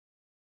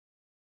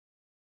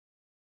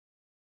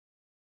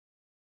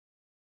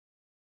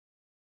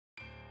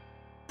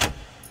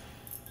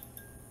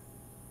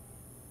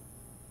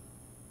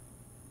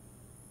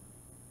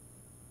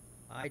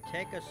I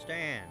take a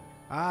stand.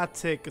 I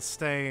take a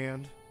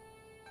stand.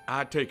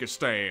 I take a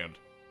stand.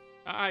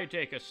 I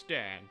take a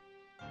stand.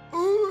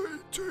 I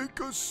take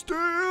a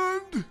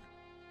stand.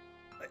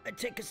 I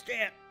take a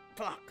stand.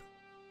 Fuck.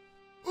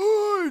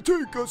 I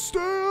take a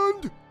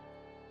stand.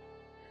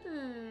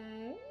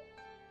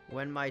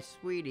 When my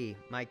sweetie,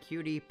 my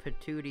cutie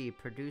patootie,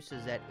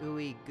 produces that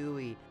ooey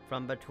gooey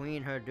from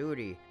between her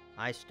duty,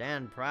 I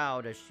stand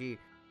proud as she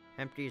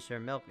empties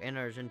her milk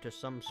innards into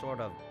some sort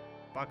of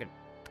bucket.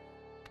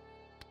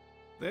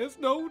 There's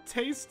no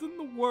taste in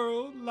the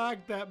world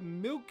like that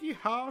milky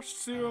harsh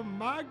serum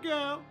my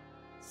gal,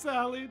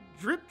 Sally,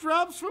 drip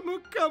drops from her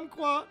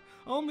kumquat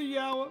on the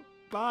hour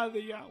by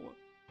the hour.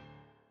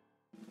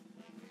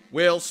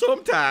 Well,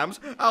 sometimes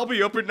I'll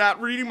be up at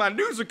night reading my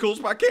musicals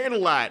by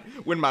candlelight.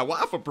 When my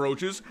wife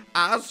approaches,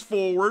 eyes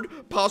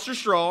forward, posture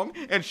strong,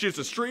 and shits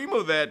a stream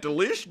of that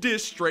delish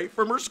dish straight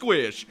from her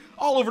squish,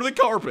 all over the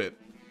carpet.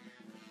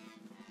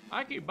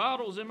 I keep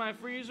bottles in my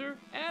freezer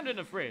and in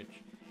the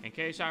fridge, in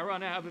case I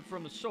run out of it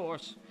from the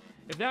source.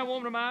 If that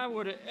woman of mine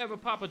were to ever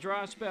pop a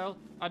dry spell,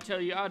 I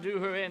tell you I'd do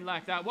her in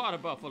like that water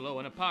buffalo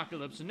in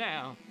Apocalypse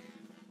Now.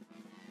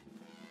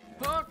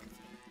 Hook!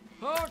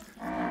 Hook!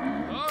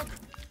 Hook!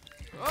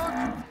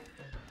 Hook!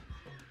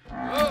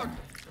 Hook!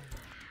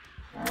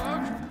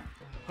 Hook!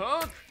 Hook!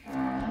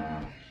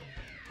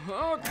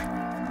 Hook!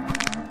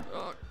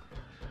 Hook!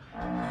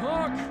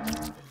 Hook!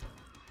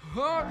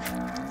 Hook!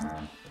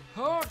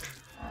 Hook!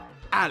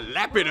 I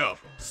lap it up,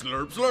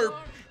 slurp slurp,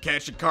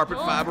 catching carpet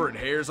fiber and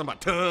hairs on my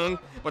tongue,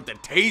 but the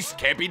taste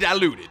can't be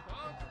diluted.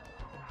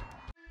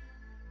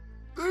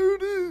 There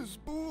it is,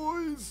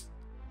 boys.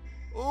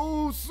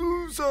 Oh,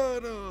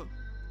 Susanna.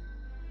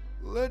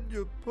 Let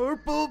your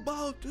purple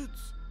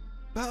mountains,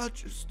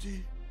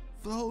 majesty,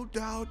 flow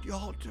down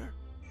yonder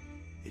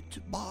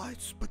into my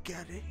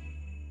spaghetti.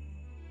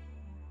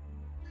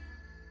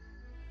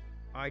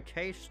 I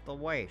taste the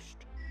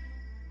waste.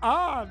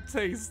 I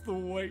taste the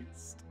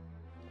waste.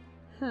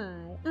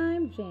 Hi,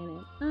 I'm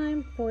Janet.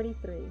 I'm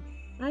 43.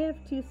 I have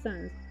 2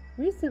 sons.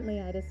 Recently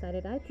I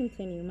decided I'd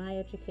continue my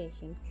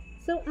education,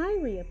 so I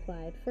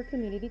reapplied for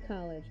community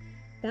college.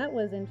 That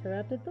was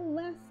interrupted the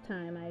last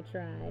time I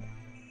tried.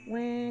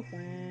 Whack,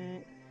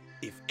 whack.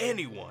 If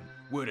anyone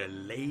were to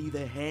lay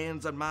their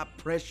hands on my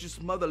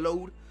precious mother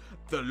load,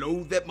 the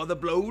load that mother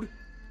blowed,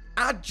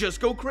 I'd just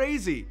go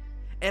crazy.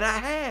 And I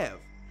have.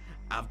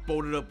 I've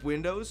bolted up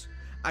windows.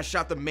 I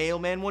shot the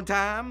mailman one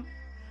time.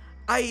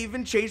 I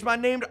even changed my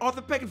name to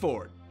Arthur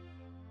Peckinford.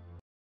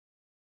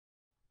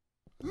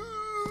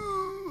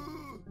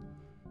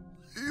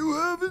 You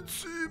haven't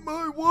seen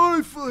my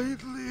wife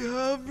lately,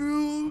 have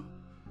you?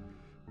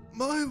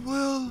 My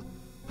well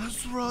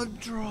has run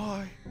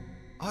dry.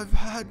 I've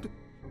had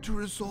to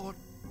resort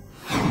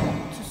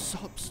to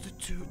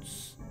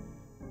substitutes.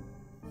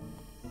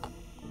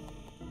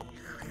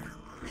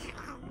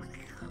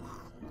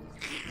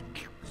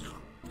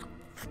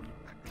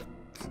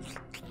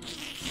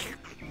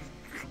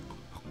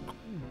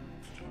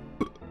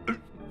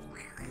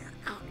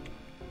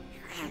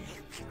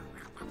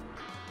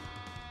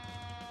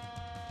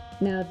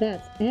 Now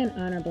that's an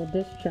honorable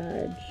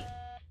discharge.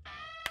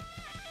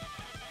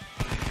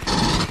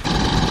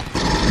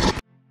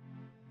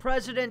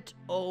 President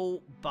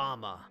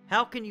Obama,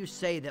 how can you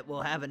say that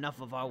we'll have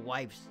enough of our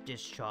wife's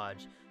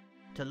discharge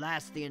to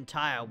last the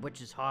entire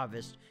witch's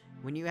harvest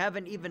when you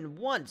haven't even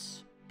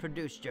once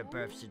produced your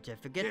birth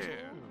certificate?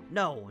 Yeah.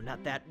 No,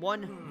 not that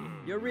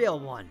one. Your real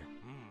one.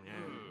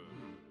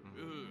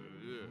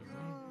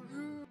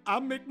 I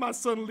make my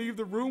son leave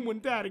the room when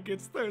Daddy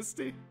gets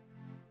thirsty.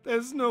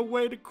 There's no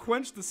way to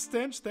quench the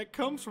stench that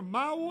comes from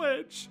my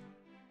wedge.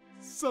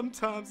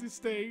 Sometimes he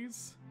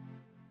stays.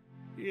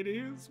 It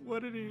is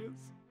what it is.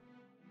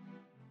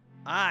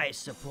 I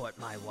support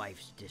my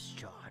wife's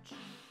discharge.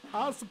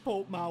 I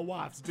support my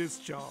wife's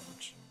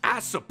discharge. I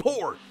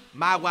support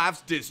my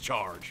wife's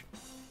discharge.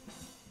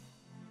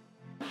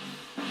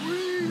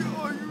 We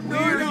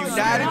are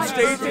United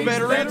States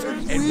veterans,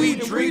 and we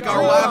drink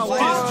our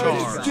wife's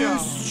discharge.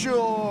 Discharge.